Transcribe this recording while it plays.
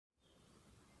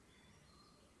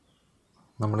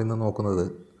നമ്മളിന്ന് നോക്കുന്നത്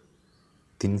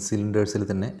തിൻ സിലിണ്ടേഴ്സിൽ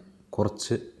തന്നെ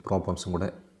കുറച്ച് പ്രോബ്ലംസും കൂടെ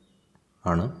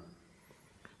ആണ്.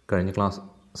 കഴിഞ്ഞ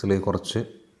ക്ലാസ്സിൽ കുറച്ച്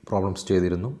പ്രോബ്ലംസ്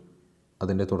ചെയ്തിരുന്നു.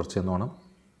 അതിൻ്റെ തുടർച്ചയെന്നോണം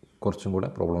കുറച്ചും കൂടെ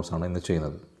പ്രോബ്ലംസാണ് ഇന്ന്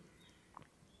ചെയ്യുന്നത്.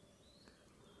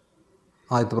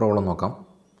 ആദ്യത്തെ പ്രോബ്ലം നോക്കാം.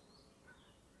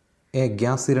 A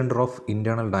gas cylinder of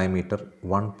internal diameter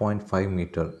 1.5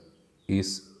 meter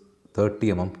is 30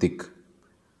 mm thick.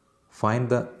 Find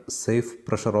the safe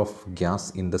pressure of gas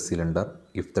in the cylinder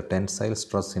if the tensile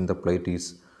stress in the plate is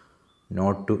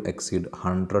not to exceed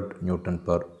 100 Newton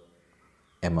per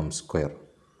mm square.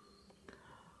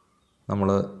 നമ്മൾ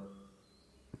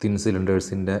thin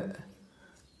സിലിണ്ടേഴ്സിൻ്റെ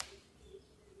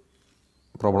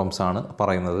പ്രോബ്ലംസാണ്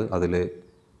പറയുന്നത്. അതിൽ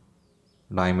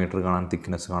diameter കാണാൻ,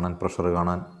 thickness കാണാൻ, pressure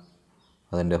കാണാൻ,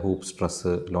 അതിൻ്റെ hoop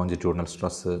stress, longitudinal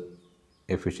stress,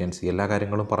 efficiency, എല്ലാ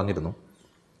കാര്യങ്ങളും പറഞ്ഞിരുന്നു.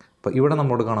 അപ്പോൾ ഇവിടെ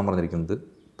നമ്മോട് കാണാൻ പറഞ്ഞിരിക്കുന്നത്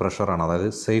പ്രഷറാണ്, അതായത്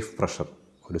സേഫ് പ്രഷർ.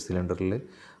 ഒരു സിലിണ്ടറിൽ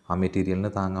ആ മെറ്റീരിയലിന്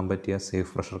താങ്ങാൻ പറ്റിയ സേഫ്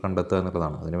പ്രഷർ കണ്ടെത്തുക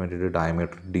എന്നുള്ളതാണ്. അതിന് വേണ്ടിയിട്ട്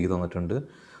ഡയമീറ്റർ D തന്നിട്ടുണ്ട്,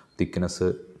 തിക്നെസ്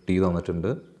T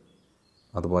തന്നിട്ടുണ്ട്,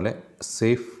 അതുപോലെ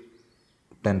സേഫ്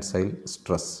ടെൻസൈൽ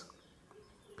സ്ട്രെസ്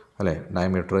അല്ലേ.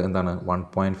 ഡയമീറ്റർ എന്താണ്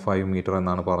 1.5 meter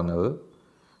എന്നാണ് പറഞ്ഞത്.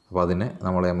 അപ്പോൾ അതിനെ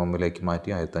നമ്മൾ mm മാറ്റി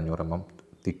 1500 mm.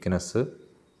 Thickness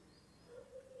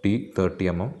T 30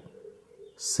 mm.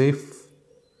 Safe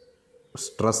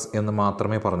stress എന്ന്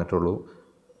മാത്രമേ പറഞ്ഞിട്ടുള്ളൂ.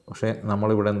 പക്ഷേ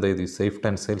നമ്മളിവിടെ എന്ത് എഴുതി? സേഫ്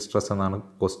ടെൻസൈൽ സ്ട്രെസ് എന്നാണ്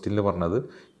ക്വസ്റ്റ്യനിൽ പറഞ്ഞത്.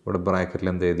 ഇവിടെ ബ്രാക്കറ്റിൽ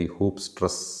എന്ത് എഴുതി? Hoop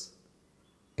stress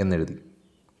എന്നെഴുതി.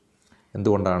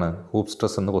 എന്തുകൊണ്ടാണ്? ഹൂപ്പ്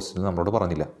സ്ട്രെസ് എന്ന് ക്വസ്റ്റ്യനിൽ നമ്മളോട്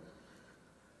പറഞ്ഞില്ല.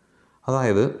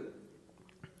 അതായത്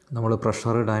നമ്മൾ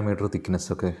പ്രഷർ, ഡയമീറ്റർ,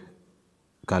 തിക്നെസ്സൊക്കെ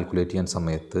കാൽക്കുലേറ്റ് ചെയ്യാൻ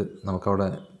സമയത്ത് നമുക്കവിടെ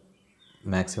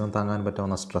മാക്സിമം താങ്ങാൻ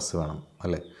പറ്റാവുന്ന സ്ട്രെസ് വേണം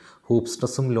അല്ലേ. ഹൂപ്പ്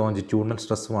സ്ട്രെസ്സും ലോഞ്ചിറ്റ്യൂഡിനൽ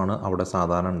സ്ട്രെസ്സുമാണ് അവിടെ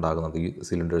സാധാരണ ഉണ്ടാകുന്നത് ഈ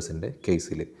സിലിണ്ടേഴ്സിൻ്റെ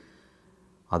കേസിൽ.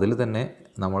 അതിൽ തന്നെ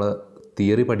നമ്മൾ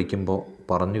തിയറി പഠിക്കുമ്പോൾ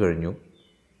പറഞ്ഞു കഴിഞ്ഞു,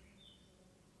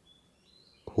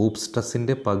 ഹൂപ്പ്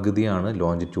സ്ട്രെസ്സിൻ്റെ പകുതിയാണ്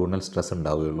ലോഞ്ചിറ്റ്യൂഡിനൽ സ്ട്രെസ്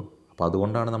ഉണ്ടാവുകയുള്ളൂ. അപ്പോൾ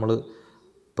അതുകൊണ്ടാണ് നമ്മൾ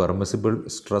പെർമിസിബിൾ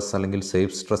സ്ട്രെസ് അല്ലെങ്കിൽ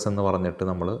സേഫ് സ്ട്രെസ് എന്ന് പറഞ്ഞിട്ട്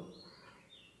നമ്മൾ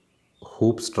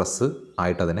ഹൂപ്പ് സ്ട്രെസ്സ്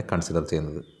ആയിട്ട് അതിനെ കൺസിഡർ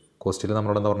ചെയ്യുന്നത്. ക്വസ്റ്റ്യനിൽ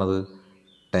നമ്മളോട് എന്താ പറഞ്ഞത്?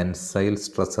 ടെൻസൈൽ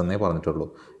സ്ട്രെസ് എന്നേ പറഞ്ഞിട്ടുള്ളൂ.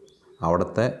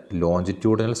 അവിടുത്തെ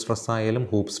ലോഞ്ചിറ്റ്യൂഡിനൽ സ്ട്രെസ് ആയാലും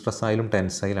ഹൂപ്പ് സ്ട്രെസ് ആയാലും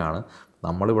ടെൻസൈലാണ്.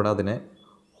 നമ്മളിവിടെ അതിനെ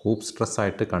ഹൂപ്പ്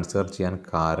സ്ട്രെസ്സായിട്ട് കൺസിഡർ ചെയ്യാൻ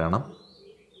കാരണം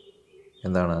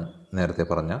എന്താണ്? നേരത്തെ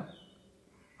പറഞ്ഞ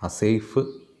ആ സേഫ്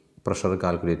പ്രഷർ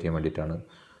കാൽക്കുലേറ്റ് ചെയ്യാൻ വേണ്ടിയിട്ടാണ്.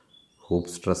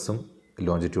 ഹൂപ്പ് സ്ട്രെസ്സും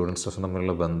ലോഞ്ചിറ്റ്യൂഡിനൽ സ്ട്രെസ്സും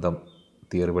തമ്മിലുള്ള ബന്ധം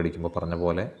തിയറി പഠിക്കുമ്പോൾ പറഞ്ഞ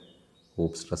പോലെ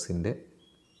ഹൂപ്പ് സ്ട്രെസ്സിൻ്റെ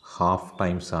ഹാഫ്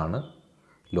ടൈംസാണ്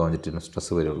ലോഞ്ചിറ്റ്യൂഡിനൽ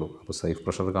സ്ട്രെസ് വരുള്ളൂ. അപ്പോൾ സേഫ്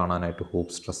പ്രഷർ കാണാനായിട്ട്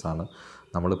ഹൂപ്പ് സ്ട്രെസ്സാണ്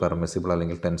നമ്മൾ പെർമിസിബിൾ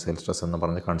അല്ലെങ്കിൽ ടെൻസൈൽ സ്ട്രെസ് എന്ന്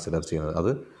പറഞ്ഞ് കൺസിഡർ ചെയ്യുന്നത്.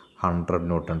 അത് 100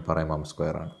 Newton per mm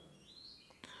square ആണ്.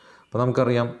 അപ്പോൾ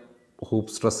നമുക്കറിയാം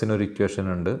ഹൂപ്പ് സ്ട്രെസ്സിനൊരു ഇക്വേഷൻ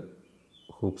ഉണ്ട്.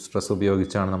 ഹൂപ്പ് സ്ട്രെസ്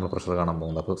ഉപയോഗിച്ചാണ് നമ്മൾ പ്രഷർ കാണാൻ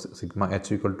പോകുന്നത്. അപ്പോൾ സിഗ്മ H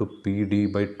 =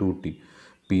 PD/2T.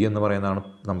 P എന്ന് പറയുന്നതാണ്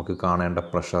നമുക്ക് കാണേണ്ട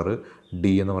പ്രഷർ, D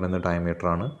എന്ന് പറയുന്നത്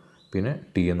ഡയമീറ്ററാണ്, പിന്നെ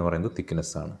T എന്ന് പറയുന്നത്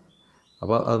തിക്നെസ്സാണ്.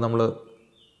 അപ്പോൾ അത് നമ്മൾ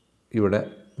ഇവിടെ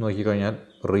നോക്കിക്കഴിഞ്ഞാൽ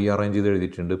റീഅറേഞ്ച് ചെയ്ത്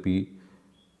എഴുതിയിട്ടുണ്ട്. P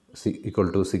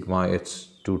 = sigma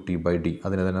H/2T/D.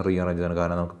 അതിനെ തന്നെ റീഅറേഞ്ച് ചെയ്താണ്,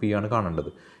 കാരണം നമുക്ക് P ആണ്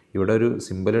കാണേണ്ടത്. ഇവിടെ ഒരു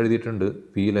സിമ്പിൾ എഴുതിയിട്ടുണ്ട്,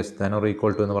 P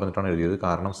 <= എന്ന് പറഞ്ഞിട്ടാണ് എഴുതിയത്.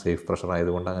 കാരണം സേഫ് പ്രഷർ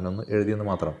ആയതുകൊണ്ട് അങ്ങനെ ഒന്ന് എഴുതിയെന്ന്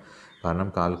മാത്രം. കാരണം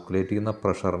കാൽക്കുലേറ്റ് ചെയ്യുന്ന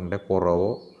പ്രഷറിൻ്റെ കുറവോ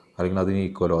അല്ലെങ്കിൽ അതിന്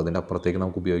ഈക്വലോ അതിൻ്റെ അപ്പുറത്തേക്ക്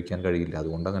നമുക്ക് ഉപയോഗിക്കാൻ കഴിയില്ല.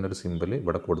 അതുകൊണ്ട് അങ്ങനെ ഒരു സിമ്പിൾ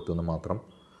ഇവിടെ കൊടുത്തു എന്ന് മാത്രം.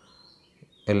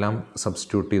 എല്ലാം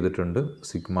സബ്സ്റ്റിറ്റ്യൂട്ട് ചെയ്തിട്ടുണ്ട്.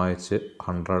 സിഗ്മ H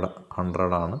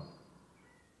 100 ആണ്.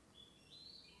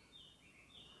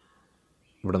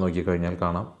 ഇവിടെ നോക്കിക്കഴിഞ്ഞാൽ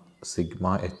കാണാം സിഗ്മ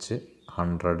H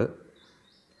 100,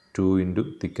 2 ×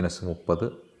 തിക്നെസ് 30,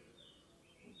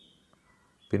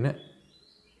 പിന്നെ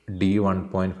D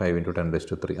 1.5 ×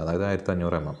 10⁻³ അതായത്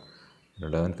 1500 mm.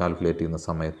 ഇവിടെ കാൽക്കുലേറ്റ് ചെയ്യുന്ന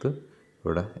സമയത്ത്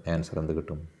ഇവിടെ ആൻസർ എന്ത്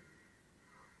കിട്ടും?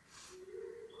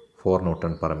 4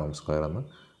 Newton per mm square എന്ന്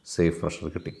സേഫ് പ്രഷർ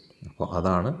കിട്ടി. അപ്പോൾ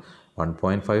അതാണ്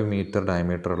 1.5 meter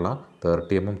ഡയമീറ്ററുള്ള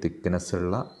 30 mm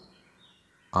തിക്നെസ്സുള്ള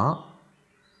ആ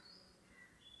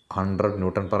 100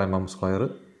 Newton per mm square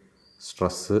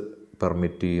stress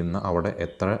permit ചെയ്യുന്ന അവിടെ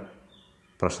എത്ര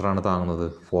പ്രഷറാണ് താങ്ങുന്നത്?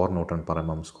 4 Newton per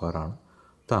mm square ആണ്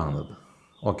താങ്ങുന്നത്.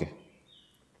 ഓക്കെ,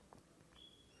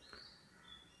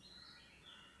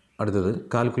 അടുത്തത്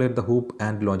calculate the hoop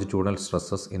and longitudinal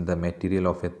stresses in the material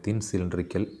of A thin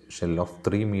cylindrical shell of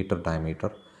 3 meter diameter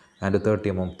and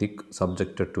 30 mm thick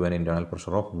subjected to an internal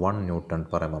pressure of 1 Newton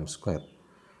per mm square.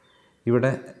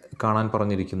 ഇവിടെ കാണാൻ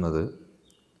പറഞ്ഞിരിക്കുന്നത്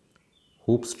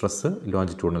hoop stress,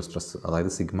 longitudinal stress,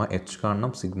 അതായത് sigma H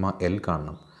കാണണം, sigma L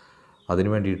കാണണം. അതിന്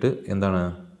വേണ്ടിയിട്ട് എന്താണ്?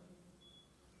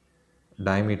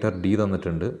 Diameter D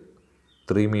തന്നിട്ടുണ്ട്,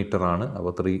 3 meter ആണ്.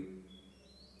 അപ്പോൾ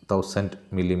 3000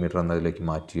 mm എന്നതിലേക്ക്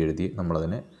മാറ്റി എഴുതി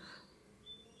നമ്മളതിനെ.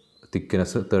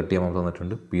 തിക്നെസ് 30 mm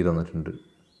തന്നിട്ടുണ്ട്, P തന്നിട്ടുണ്ട്.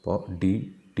 അപ്പോൾ D,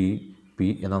 T, P പി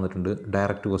എന്ന് തന്നിട്ടുണ്ട്.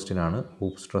 ഡയറക്റ്റ് ക്വസ്റ്റ്യൻ ആണ്.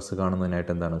 ഹൂപ്പ് സ്ട്രെസ്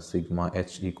കാണുന്നതിനായിട്ട് എന്താണ് sigma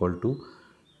H equal to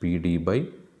P D by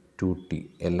 2T.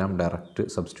 എല്ലാം ഡയറക്റ്റ്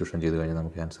സബ്സ്റ്റിറ്റ്യൂഷൻ ചെയ്ത് കഴിഞ്ഞാൽ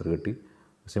നമുക്ക് ആൻസർ കിട്ടി.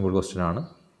 സിമ്പിൾ ക്വസ്റ്റ്യൻ ആണ്.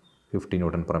 50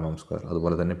 Nm/mm².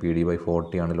 അതുപോലെ തന്നെ പി ഡി ബൈ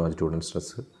 40 ആണ് ലോഞ്ചിറ്റ്യൂഡൽ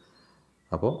സ്ട്രെസ്.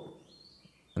 അപ്പോൾ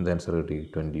എന്ത് ആൻസർ കിട്ടി?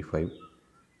 25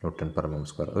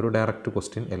 Nm/mm². ഒരു ഡയറക്റ്റ്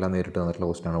ക്വസ്റ്റ്യൻ, എല്ലാം നേരിട്ട് തന്നിട്ടുള്ള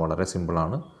ക്വസ്റ്റ്യൻ ആണ്. വളരെ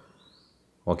സിമ്പിളാണ്.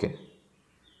 ഓക്കെ,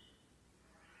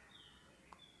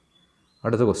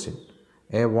 അടുത്ത question.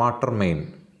 A water main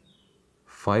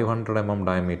 500 mm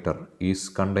diameter is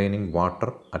containing water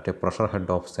at a pressure head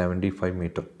of 75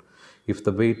 meter. If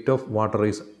the weight of water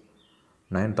is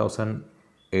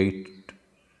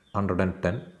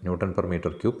 9810 Newton per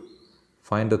meter cube,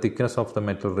 find the thickness of the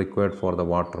metal required for the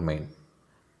water main.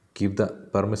 Give the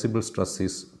permissible stress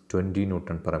is 20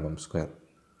 Nm/mm².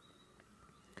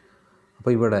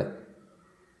 അപ്പോൾ ഇവിടെ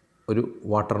ഒരു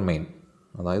water main,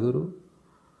 അതായത് ഒരു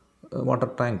water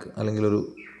tank അല്ലെങ്കിൽ ഒരു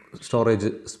storage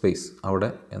space, അവിടെ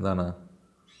എന്താണ്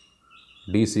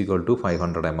D C equal to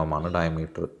 500 mm ആണ്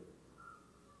ഡയമീറ്റർ.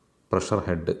 പ്രഷർ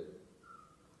ഹെഡ്,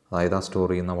 അതായത് ആ സ്റ്റോർ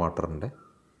ചെയ്യുന്ന വാട്ടറിൻ്റെ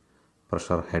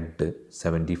pressure head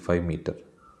 75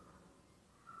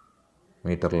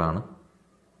 മീറ്ററിലാണ്.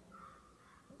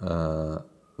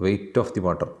 Weight of the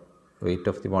water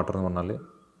എന്ന് പറഞ്ഞാൽ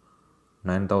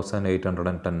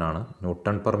 9810 ആണ്.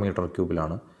 Newton per metre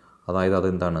ക്യൂബിലാണ്. അതായത്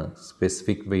അതെന്താണ്?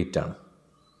 സ്പെസിഫിക് വെയ്റ്റ് ആണ്.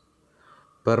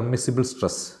 പെർമിസിബിൾ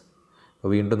സ്ട്രെസ്,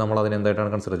 വീണ്ടും നമ്മൾ അതിന് എന്തായിട്ടാണ്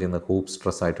കൺസിഡർ ചെയ്യുന്നത്? ഹൂപ്പ്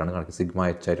സ്ട്രെസ് ആയിട്ടാണ് കണക്ക്, സിഗ്മ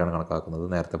എച്ച് ആയിട്ടാണ് കണക്കാക്കുന്നത്.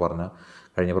 നേരത്തെ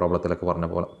കഴിഞ്ഞ പ്രോബ്ലത്തിലൊക്കെ പറഞ്ഞ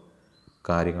പോലെ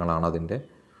കാര്യങ്ങളാണ് അതിൻ്റെ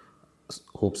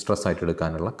ഹൂപ്പ് സ്ട്രെസ് ആയിട്ട്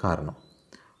എടുക്കാനുള്ള കാരണം.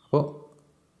 അപ്പോൾ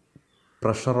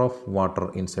pressure of water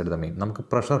inside the main, നമുക്ക്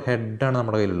പ്രഷർ ഹെഡാണ്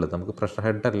നമ്മുടെ കയ്യിലുള്ളത്. നമുക്ക് പ്രഷർ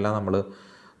ഹെഡല്ല നമ്മൾ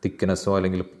തിക്നെസ്സോ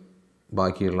അല്ലെങ്കിൽ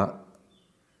ബാക്കിയുള്ള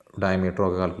ഡയമീറ്ററോ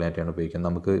ഒക്കെ കാൽക്കുലേറ്റ് ചെയ്യാൻ ഉപയോഗിക്കുന്നത്.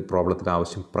 നമുക്ക് പ്രോബ്ലത്തിൽ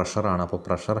ആവശ്യം പ്രഷറാണ്. അപ്പോൾ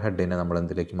പ്രഷർ ഹെഡിനെ നമ്മൾ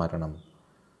എന്തിലേക്ക് മാറ്റണം?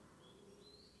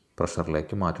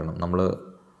 പ്രഷറിലേക്ക് മാറ്റണം. നമ്മൾ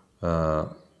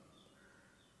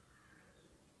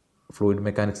ഫ്ലൂയിഡ്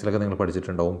മെക്കാനിക്സിലൊക്കെ നിങ്ങൾ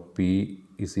പഠിച്ചിട്ടുണ്ടാവും. P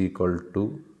is equal to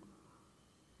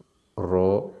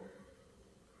rho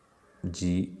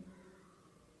G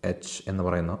H എന്ന്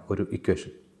പറയുന്ന ഒരു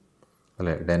ഇക്വേഷൻ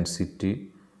അല്ലേ? ഡെൻസിറ്റി,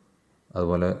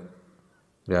 അതുപോലെ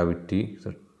ഗ്രാവിറ്റി,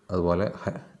 അതുപോലെ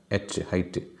എച്ച്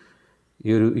ഹൈറ്റ്. ഈ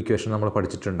ഒരു ഇക്വേഷൻ നമ്മൾ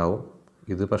പഠിച്ചിട്ടുണ്ടാവും.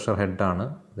 ഇത് പ്രഷർ ഹെഡാണ്,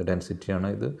 ഇത് ഡെൻസിറ്റിയാണ്,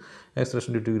 ഇത്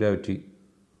acceleration due to gravity.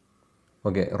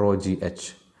 Okay, raw G H.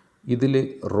 ഇതിൽ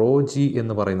റോ ജി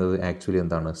എന്ന് പറയുന്നത് ആക്ച്വലി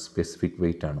എന്താണ്? സ്പെസിഫിക്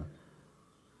വെയ്റ്റ് ആണ്.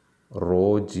 റോ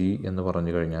ജി എന്ന്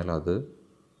പറഞ്ഞു കഴിഞ്ഞാൽ അത്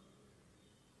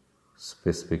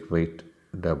സ്പെസിഫിക് വെയ്റ്റ്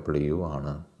ഡബ്ല്യു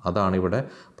ആണ്. അതാണ് ഇവിടെ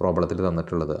പ്രോബ്ലത്തിൽ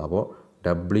തന്നിട്ടുള്ളത്. അപ്പോൾ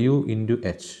ഡബ്ല്യു ഇൻറ്റു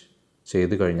എച്ച്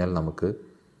ചെയ്ത് കഴിഞ്ഞാൽ നമുക്ക്,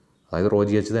 അതായത് റോ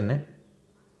ജി എച്ച് തന്നെ,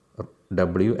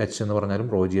 ഡബ്ല്യു എച്ച് എന്ന് പറഞ്ഞാലും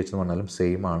റോ ജി എച്ച് എന്ന് പറഞ്ഞാലും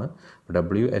സെയിം ആണ്.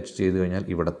 ഡബ്ല്യു എച്ച് ചെയ്ത് കഴിഞ്ഞാൽ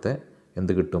ഇവിടുത്തെ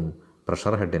എന്ത് കിട്ടും?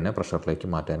 പ്രഷർ ഹെഡിനെ പ്രഷറിലേക്ക്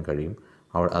മാറ്റാൻ കഴിയും.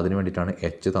 അതിന് വേണ്ടിയിട്ടാണ്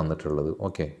എച്ച് തന്നിട്ടുള്ളത്.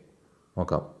 ഓക്കെ,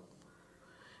 നോക്കാം.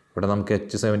 ഇവിടെ നമുക്ക്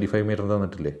എച്ച് 75 മീറ്റർ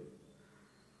തന്നിട്ടില്ലേ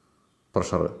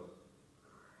പ്രഷർ.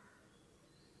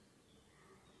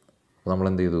 അപ്പോൾ നമ്മൾ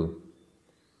എന്ത് ചെയ്തു?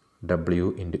 ഡബ്ല്യു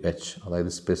ഇൻറ്റു എച്ച്,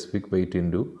 അതായത് specific weight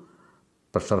into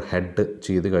pressure head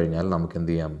ചെയ്ത് കഴിഞ്ഞാൽ നമുക്ക്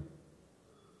എന്ത് ചെയ്യാം?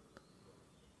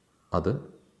 അത്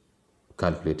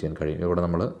കാൽക്കുലേറ്റ് ചെയ്യാൻ കഴിയും. ഇവിടെ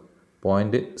നമ്മൾ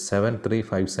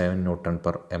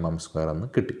 0.7357 Nm/mm² എന്ന്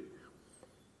കിട്ടി.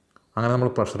 അങ്ങനെ നമ്മൾ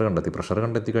പ്രഷർ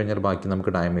കണ്ടെത്തി കഴിഞ്ഞാൽ ബാക്കി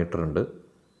നമുക്ക് ഡയമീറ്റർ ഉണ്ട്,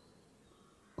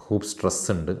 ഹൂപ്പ് സ്ട്രെസ്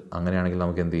ഉണ്ട്. അങ്ങനെയാണെങ്കിൽ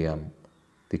നമുക്ക് എന്ത് ചെയ്യാം?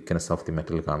 തിക്നെസ് ഓഫ് ദി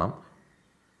മെറ്റൽ കാണാം.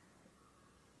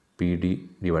 P D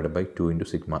divide by 2 ×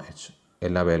 sigma H.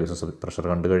 എല്ലാ വാല്യൂസും പ്രഷർ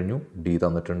കണ്ടു കഴിഞ്ഞു. ഡി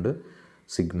തന്നിട്ടുണ്ട്,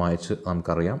 സിഗ്മ എച്ച്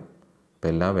നമുക്കറിയാം. അപ്പോൾ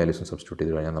എല്ലാ വാല്യൂസും സബ്സ്റ്റിറ്റ്യൂട്ട്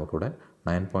ചെയ്ത് കഴിഞ്ഞാൽ നമുക്കിവിടെ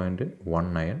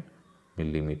 9.19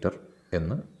 mm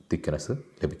എന്ന് തിക്നെസ്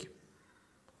ലഭിക്കും.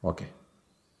 ഓക്കെ.